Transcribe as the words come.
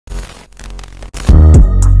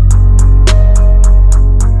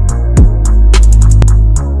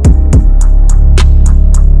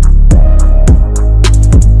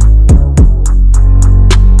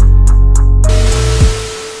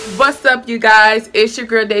you guys? It's your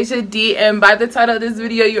girl Deja D, and by the title of this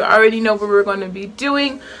video you already know what we're going to be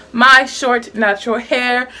doing. My short natural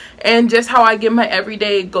hair and just how I get my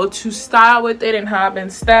everyday go-to style with it and how I've been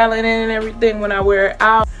styling it and everything when I wear it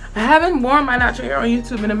out. I haven't worn my natural hair on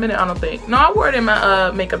YouTube in a minute, I don't think. No, I wore it in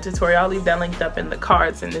my makeup tutorial. I'll leave that linked up in the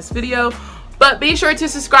cards in this video. But be sure to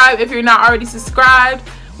subscribe if you're not already subscribed.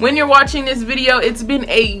 When you're watching this video, it's been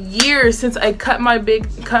a year since I cut my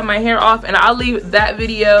hair off, and I'll leave that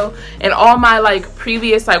video and all my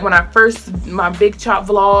previous, when I first, my big chop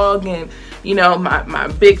vlog and you know my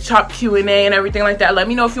big chop Q&A and everything like that. Let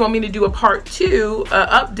me know if you want me to do a part 2,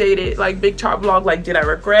 updated big chop vlog, did I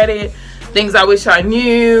regret it, things I wish I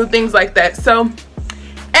knew, things like that. So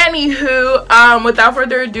anywho, without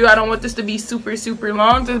further ado, I don't want this to be super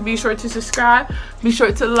long. Just be sure to subscribe, be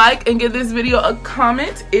sure to like and give this video a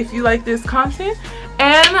comment if you like this content,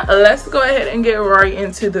 and let's go ahead and get right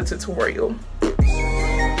into the tutorial.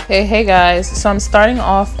 Hey guys, so I'm starting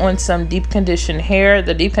off on some deep conditioned hair.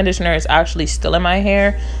 The deep conditioner is actually still in my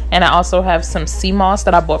hair, and I also have some sea moss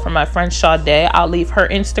that I bought from my friend Sade. I'll leave her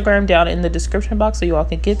Instagram down in the description box so you all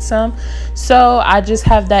can get some. So I just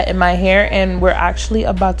have that in my hair, and we're actually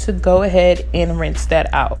about to go ahead and rinse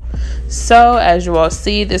that out. So as you all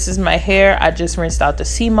see, this is my hair. I just rinsed out the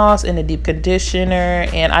sea moss in the deep conditioner,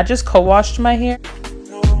 and I just co-washed my hair.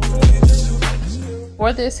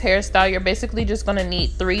 For this hairstyle, you're basically just going to need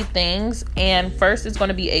 3 things, and first is going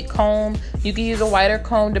to be a comb. You can use a wider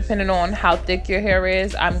comb depending on how thick your hair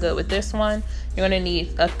is. I'm good with this one. You're going to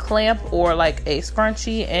need a clamp or a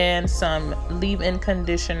scrunchie and some leave-in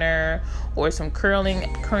conditioner or some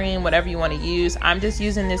curling cream, whatever you want to use. I'm just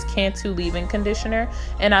using this Cantu leave-in conditioner,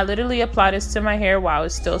 and I literally apply this to my hair while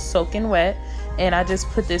it's still soaking wet, and I just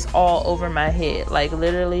put this all over my head,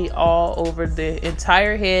 literally all over the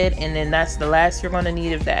entire head, and then that's the last you're going to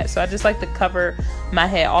need of that. So I just like to cover my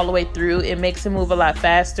head all the way through. It makes it move a lot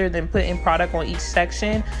faster than putting product on each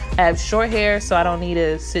section. I have short hair, so I don't need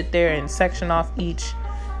to sit there and section off each,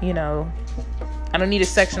 I don't need to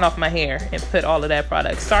section off my hair and put all of that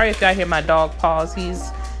product. Sorry if y'all hear my dog paws.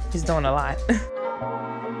 He's doing a lot.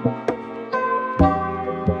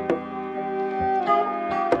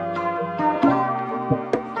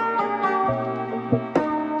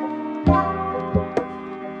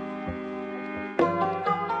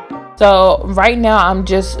 So right now I'm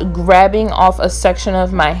just grabbing off a section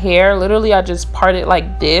of my hair. Literally I just part it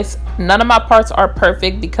like this. None of my parts are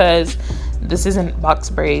perfect because this isn't box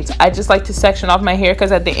braids. I just like to section off my hair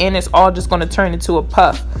because at the end it's all just going to turn into a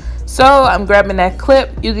puff. So I'm grabbing that clip.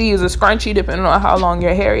 You can use a scrunchie depending on how long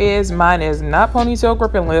your hair is. Mine is not ponytail,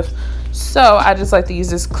 grip and lift. So I just like to use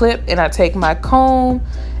this clip, and I take my comb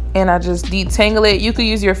and I just detangle it. You could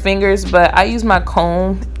use your fingers, but I use my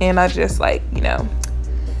comb and I just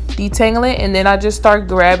detangle it, and then I just start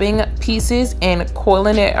grabbing pieces and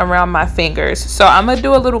coiling it around my fingers. So I'm gonna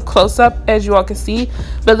do a little close-up as you all can see,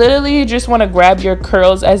 but literally you just want to grab your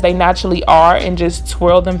curls as they naturally are and just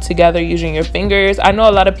twirl them together using your fingers. I know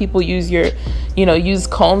a lot of people use use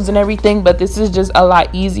combs and everything, but this is just a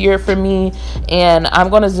lot easier for me, and I'm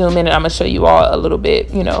gonna zoom in and I'm gonna show you all a little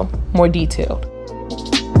bit more detailed.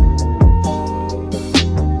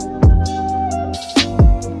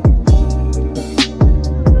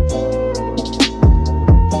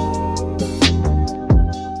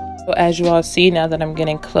 As you all see, now that I'm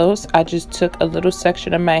getting close, I just took a little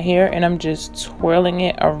section of my hair and I'm just twirling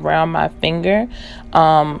it around my finger.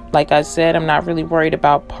 Like I said, I'm not really worried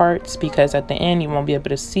about parts because at the end you won't be able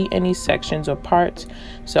to see any sections or parts.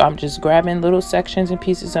 So I'm just grabbing little sections and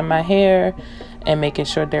pieces of my hair and making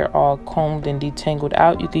sure they're all combed and detangled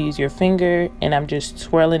out. You can use your finger, and I'm just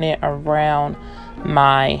twirling it around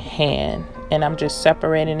my hand, and I'm just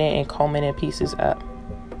separating it and combing it pieces up.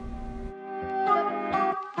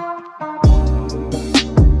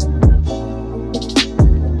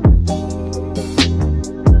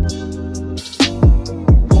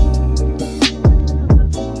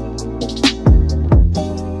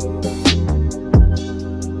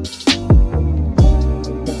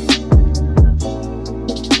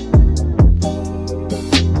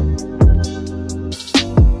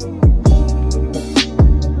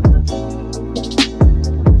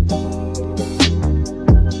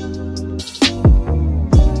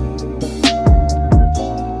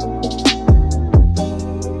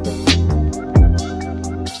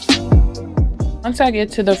 Once I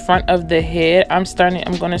get to the front of the head, I'm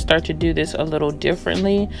going to start to do this a little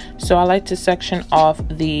differently. So I like to section off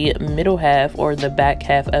the middle half or the back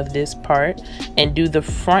half of this part and do the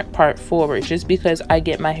front part forward, just because I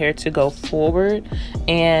get my hair to go forward,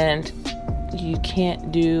 and you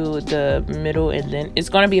can't do the middle, and then it's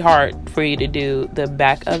going to be hard for you to do the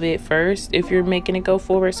back of it first if you're making it go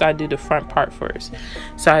forward. So I do the front part first.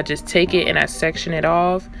 So I just take it and I section it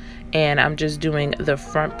off, and I'm just doing the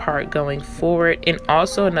front part going forward. And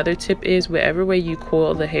also another tip is whatever way you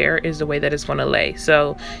coil the hair is the way that it's going to lay.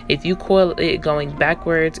 So if you coil it going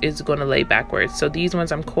backwards, it's going to lay backwards. So these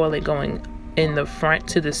ones I'm coiling going in the front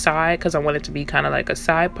to the side because I want it to be kind of like a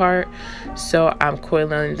side part. So I'm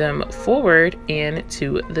coiling them forward and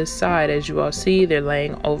to the side. As you all see, they're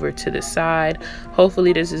laying over to the side.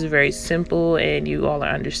 Hopefully this is very simple and you all are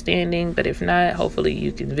understanding, but if not, hopefully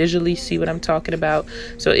you can visually see what I'm talking about.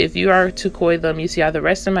 So if you are to coil them, you see how the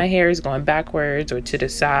rest of my hair is going backwards or to the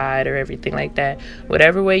side or everything like that.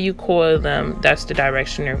 Whatever way you coil them, that's the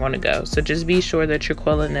direction you're going to go. So just be sure that you're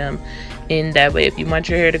coiling them in that way. If you want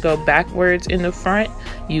your hair to go backwards in the front,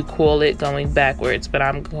 you coil it going backwards, but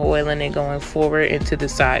I'm coiling it going forward and to the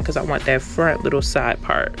side because I want that front little side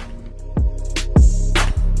part.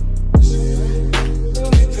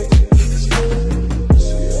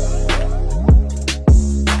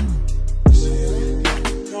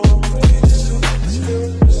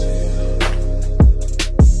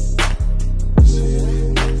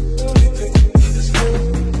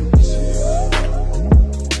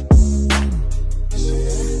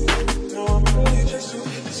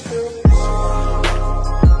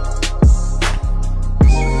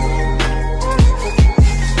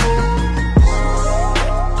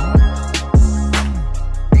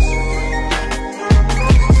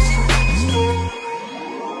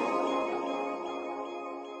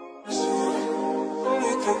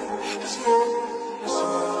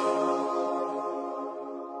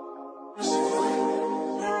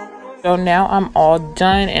 So now I'm all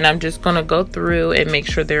done, and I'm just gonna go through and make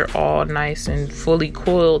sure they're all nice and fully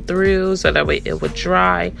coiled through so that way it would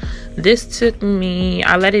dry. This took me,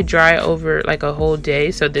 I let it dry over like a whole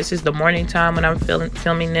day. So this is the morning time when I'm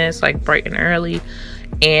filming this, like bright and early.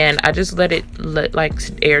 And I just let it like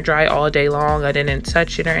air dry all day long. I didn't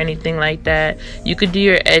touch it or anything like that. You could do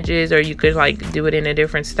your edges or you could like do it in a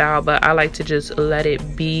different style, but I like to just let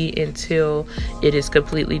it be until it is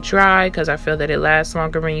completely dry because I feel that it lasts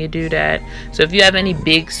longer when you do that. So if you have any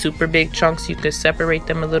big, super big chunks, you could separate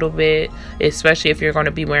them a little bit, especially if you're going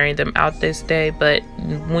to be wearing them out this day. But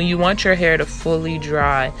when you want your hair to fully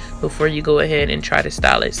dry before you go ahead and try to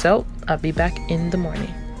style it. So I'll be back in the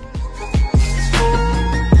morning.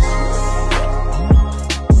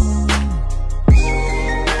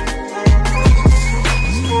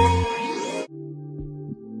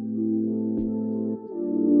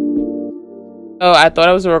 Oh, I thought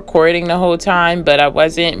I was recording the whole time, but I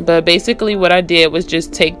wasn't. But basically what I did was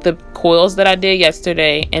just take the coils that I did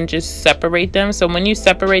yesterday and just separate them. So when you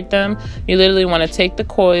separate them, you literally want to take the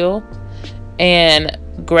coil and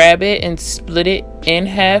grab it and split it in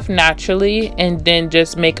half naturally, and then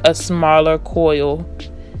just make a smaller coil.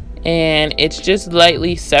 And it's just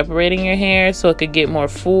lightly separating your hair so it could get more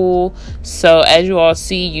full. So as you all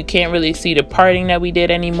see, you can't really see the parting that we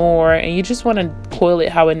did anymore, and you just want to coil it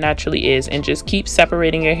how it naturally is and just keep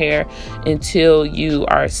separating your hair until you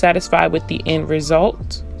are satisfied with the end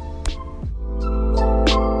result.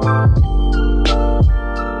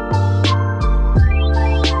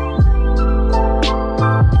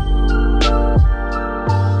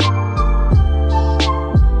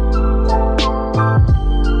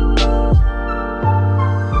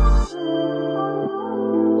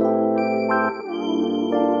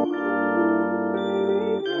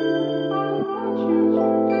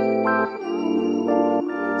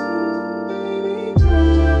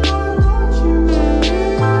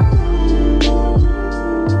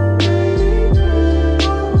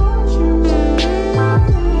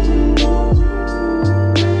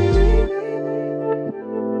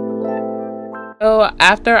 So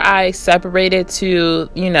after I separate it to,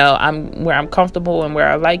 you know, where I'm comfortable and where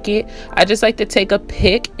I like it, I just like to take a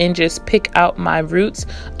pick and just pick out my roots.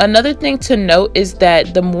 Another thing to note is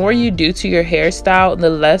that the more you do to your hairstyle, the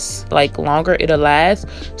less like longer it'll last.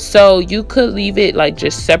 So you could leave it like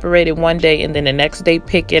just separated one day and then the next day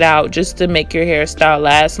pick it out just to make your hairstyle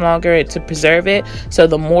last longer and to preserve it. So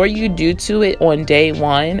the more you do to it on day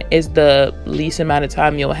one is the least amount of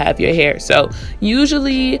time you'll have your hair. So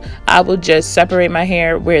usually I will just separate my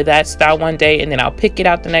hair, wear that style one day, and then I'll pick it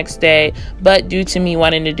out the next day. But due to me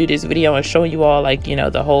wanting to do this video and show you all, like, you know,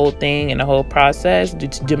 the whole thing and the whole process, due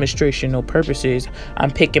to demonstrational purposes,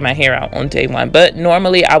 I'm picking my hair out on day one. But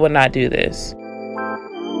normally I would not do this.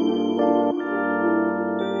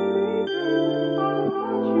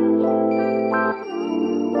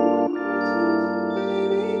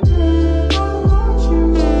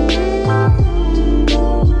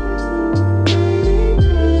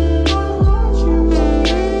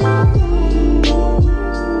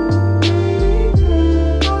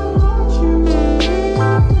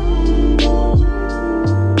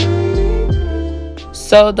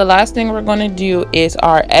 So the last thing we're going to do is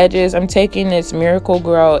our edges. I'm taking this Miracle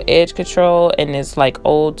Grow edge control and this like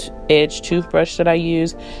old edge toothbrush that I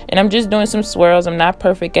use, and I'm just doing some swirls. I'm not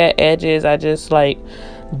perfect at edges. I just like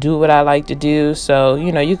do what I like to do. So,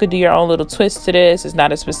 you know, you could do your own little twist to this. It's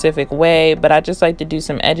not a specific way, but I just like to do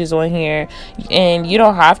some edges on here. And you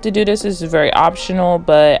don't have to do this. This is very optional,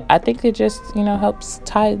 but I think it just, you know, helps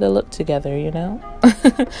tie the look together, you know.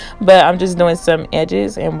 But I'm just doing some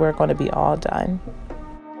edges and we're going to be all done.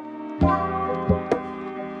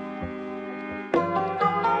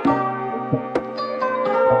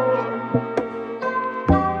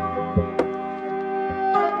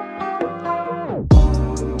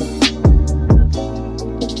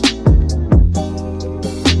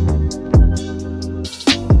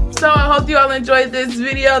 So I hope you all enjoyed this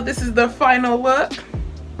video. This is the final look.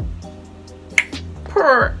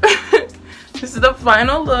 This is the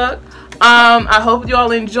final look. I hope you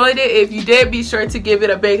all enjoyed it. If you did, be sure to give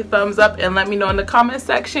it a big thumbs up and let me know in the comment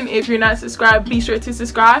section. If you're not subscribed, be sure to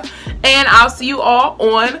subscribe. And I'll see you all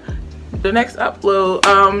on the next upload.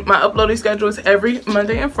 My uploading schedule is every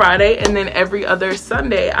Monday and Friday, and then every other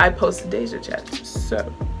Sunday I post a Deja chat.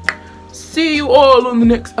 So see you all on the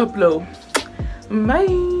next upload.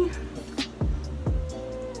 Bye.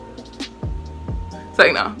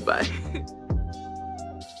 Say no. Bye.